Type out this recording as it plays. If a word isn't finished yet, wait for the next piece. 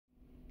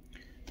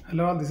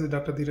Hello, all, this is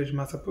Dr. Dheeraj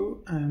Masapu,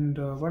 and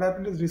what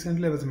happened is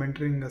recently I was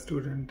mentoring a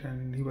student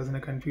and he was in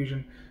a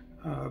confusion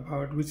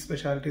about which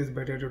specialty is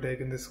better to take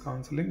in this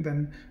counseling.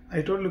 Then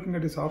I told, looking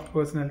at his soft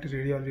personality,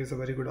 radiology is a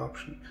very good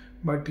option,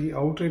 but he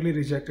outrightly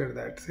rejected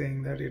that,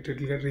 saying that it will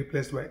get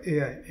replaced by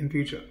AI in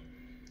future.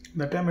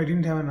 That time I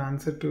didn't have an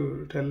answer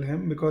to tell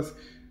him because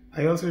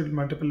I also did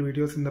multiple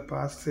videos in the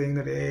past saying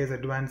that AI is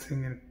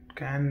advancing and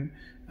can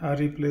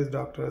replace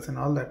doctors and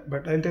all that,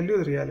 but I'll tell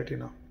you the reality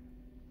now.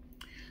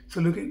 So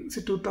looking,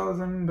 see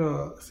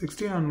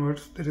 2016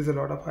 onwards, there is a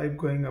lot of hype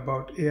going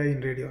about AI in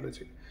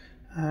radiology.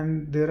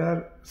 And there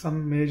are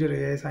some major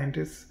AI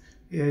scientists,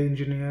 AI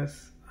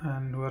engineers,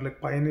 and who are like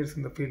pioneers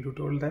in the field who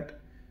told that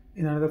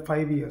in another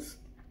 5 years,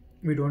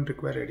 we don't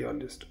require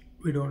radiologists.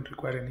 We don't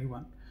require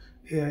anyone.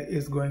 AI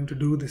is going to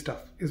do the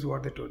stuff, is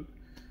what they told.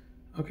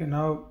 Okay,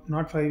 now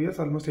not 5 years,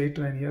 almost 8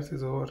 to 9 years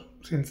is over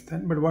since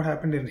then. But what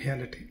happened in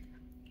reality?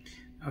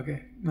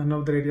 Okay, none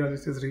of the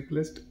radiologists is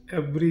replaced.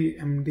 Every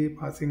MD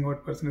passing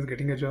out person is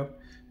getting a job.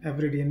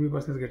 Every DNB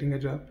person is getting a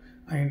job.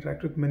 I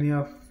interact with many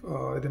of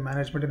the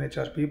management and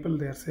HR people.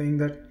 They are saying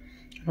that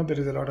there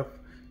is a lot of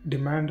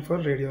demand for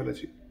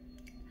radiology.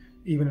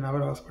 Even in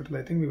our hospital,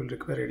 I think we will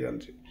require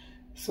radiology.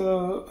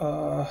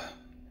 So,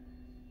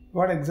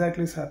 what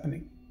exactly is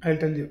happening? I'll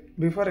tell you.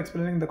 Before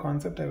explaining the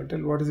concept, I will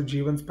tell what is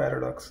Jeevan's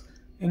paradox.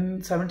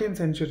 In 17th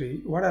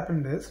century, what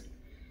happened is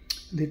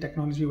the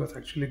technology was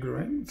actually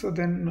growing. So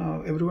then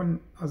everyone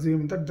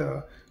assumed that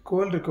the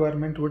coal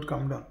requirement would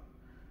come down.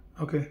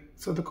 Okay,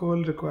 so the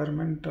coal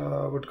requirement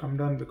would come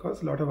down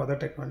because a lot of other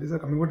technologies are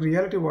coming. But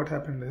reality, what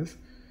happened is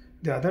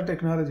the other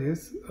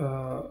technologies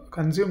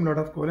consume a lot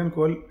of coal, and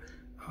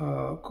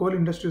coal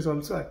industries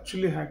also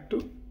actually had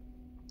to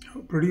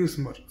produce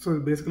more. So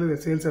basically the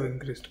sales have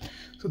increased.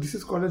 So this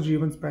is called as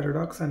Jeevan's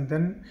paradox, and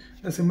then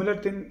the similar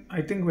thing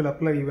I think will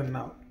apply even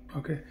now.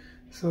 Okay,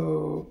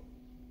 so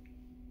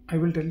I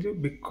will tell you,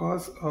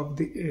 because of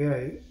the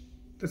AI,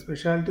 the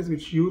specialties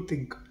which you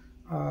think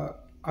are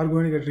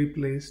going to get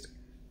replaced,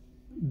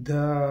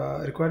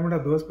 the requirement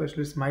of those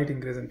specialists might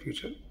increase in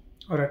future,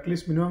 or at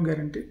least minimum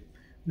guarantee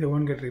they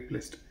won't get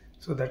replaced.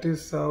 So that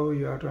is how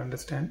you have to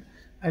understand.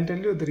 I'll tell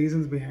you the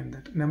reasons behind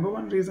that. Number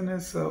one reason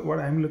is what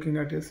I'm looking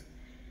at is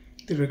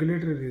the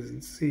regulatory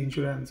reasons. See,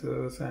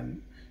 insurances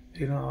and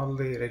all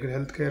the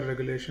healthcare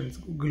regulations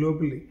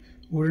globally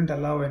wouldn't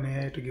allow an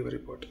AI to give a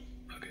report.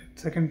 Okay.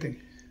 Second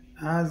thing,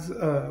 as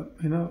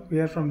we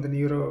are from the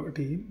neuro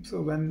team,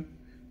 so when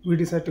we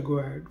decide to go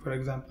ahead, for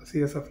example,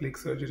 CSF leak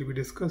surgery,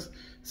 we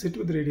sit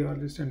with the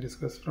radiologist and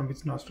discuss from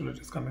which nostril it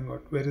is coming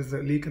out, where is the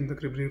leak in the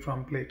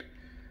cribriform plate.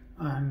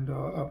 And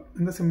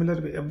in the similar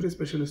way, every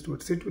specialist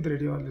would sit with the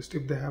radiologist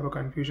if they have a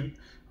confusion,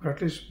 or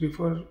at least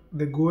before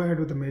they go ahead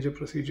with a major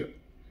procedure,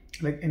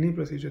 like any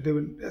procedure, they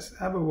will just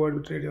have a word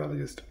with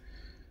radiologist.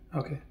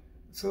 Okay,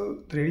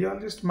 so the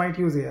radiologist might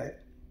use AI.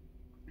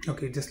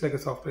 Okay, just like a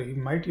software, he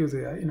might use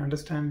AI in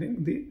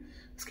understanding the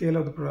scale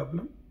of the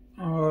problem,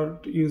 or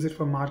to use it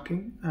for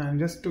marking and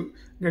just to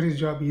get his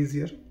job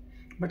easier.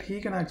 But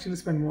he can actually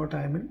spend more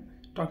time in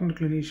talking to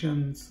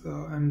clinicians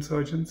and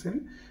surgeons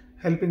in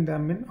helping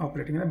them in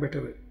operating in a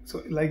better way.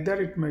 So like that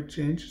it might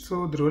change.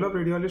 So the role of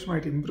radiologist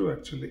might improve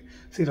actually.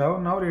 See, now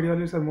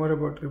radiologists are more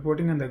about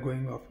reporting and they're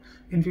going off.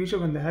 In future,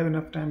 when they have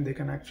enough time, they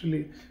can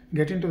actually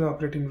get into the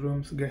operating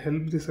rooms,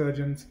 help the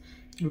surgeons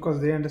because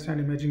they understand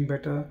imaging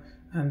better,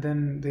 and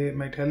then they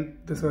might help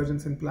the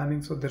surgeons in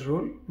planning. So the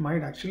role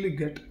might actually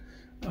get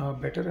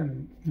better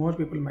and more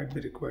people might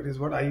be required, is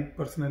what I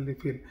personally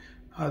feel.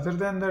 Other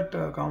than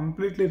that,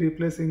 completely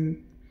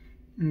replacing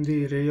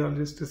the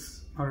radiologist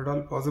is not at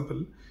all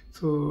possible.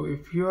 So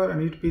if you are a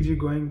NEET PG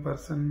going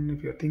person,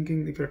 if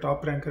you're a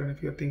top ranker, and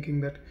if you're thinking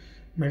that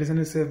medicine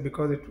is safe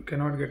because it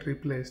cannot get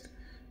replaced,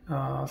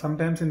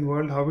 sometimes in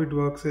world how it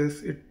works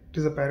is, it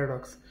is a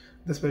paradox.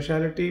 The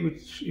specialty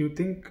which you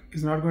think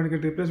is not going to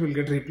get replaced will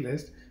get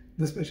replaced.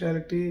 The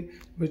specialty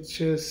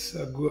which is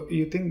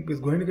you think is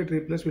going to get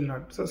replaced will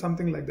not. So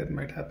something like that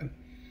might happen.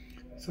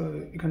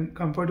 So you can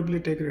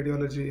comfortably take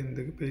radiology in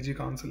the PG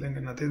counseling,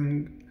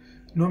 and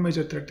no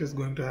major threat is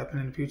going to happen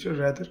in future.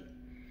 Rather,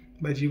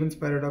 by Jeevan's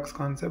paradox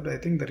concept, I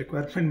think the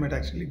requirement might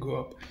actually go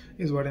up,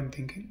 is what I'm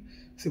thinking.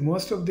 See,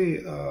 most of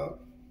the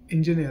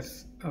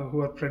engineers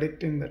who are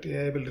predicting that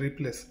AI will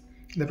replace,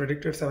 they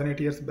predicted 7-8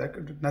 years back,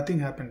 nothing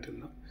happened till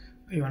now.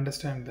 You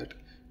understand that.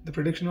 The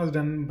prediction was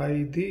done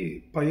by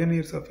the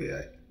pioneers of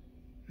AI,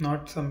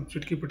 not some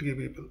chutki-putki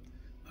people.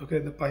 Okay,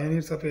 the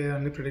pioneers of AI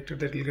only predicted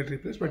that it will get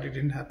replaced, but it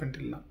didn't happen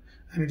till now.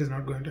 And it is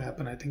not going to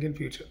happen, I think, in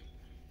future.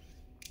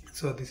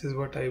 So this is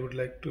what I would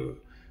like to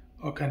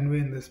convey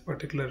in this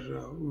particular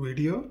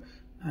video.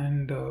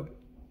 And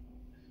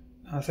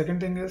second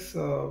thing is,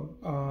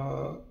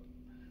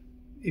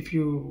 if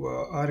you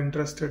are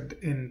interested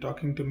in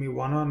talking to me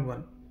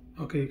one-on-one,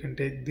 okay, you can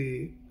take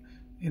the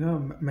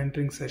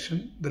mentoring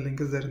session. The link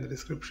is there in the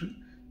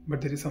description, but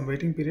there is some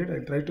waiting period.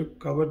 I'll try to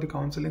cover the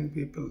counseling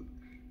people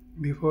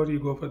before you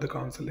go for the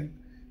counseling,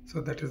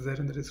 so that is there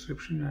in the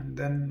description. And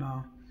then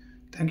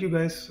thank you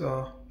guys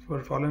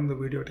for following the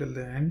video till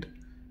the end,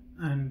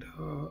 and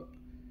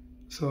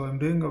So I'm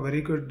doing a very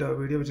good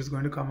video which is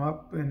going to come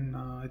up in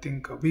I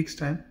think a week's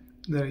time.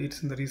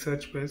 It's in the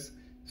research phase.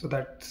 So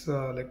that's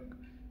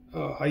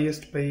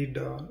highest paid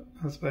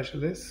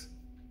specialist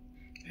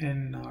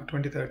in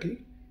 2030.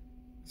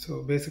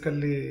 So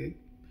basically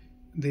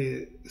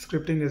the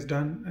scripting is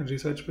done and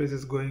research phase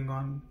is going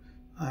on.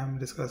 I'm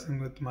discussing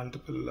with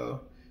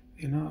multiple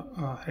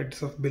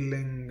heads of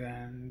billing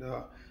and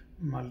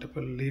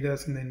multiple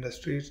leaders in the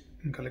industry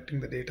in collecting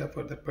the data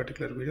for that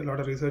particular video. A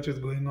lot of research is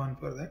going on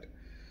for that.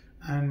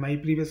 And my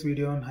previous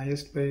video on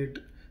highest paid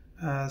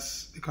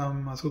has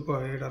become a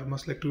super hit.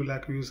 Almost like 2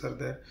 lakh views are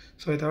there.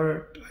 So I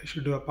thought I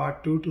should do a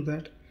part 2 to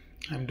that.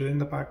 I'm doing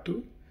the part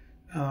 2.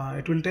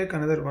 It will take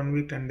another 1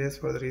 week, 10 days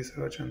for the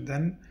research, and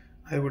then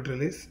I would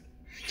release.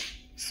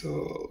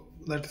 So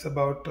that's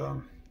about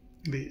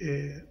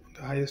the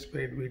highest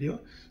paid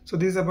video. So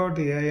this is about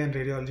the AI and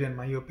radiology in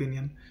my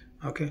opinion.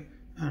 Okay,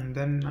 and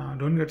then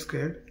don't get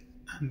scared,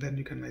 and then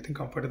you can, I think,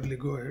 comfortably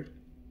go ahead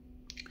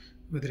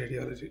with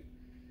radiology.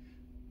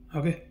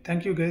 Okay,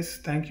 thank you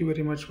guys. Thank you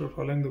very much for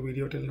following the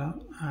video till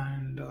now.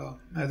 And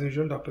as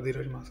usual, Dr.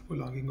 Dheeraj Masapu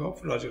logging off.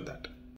 Roger that.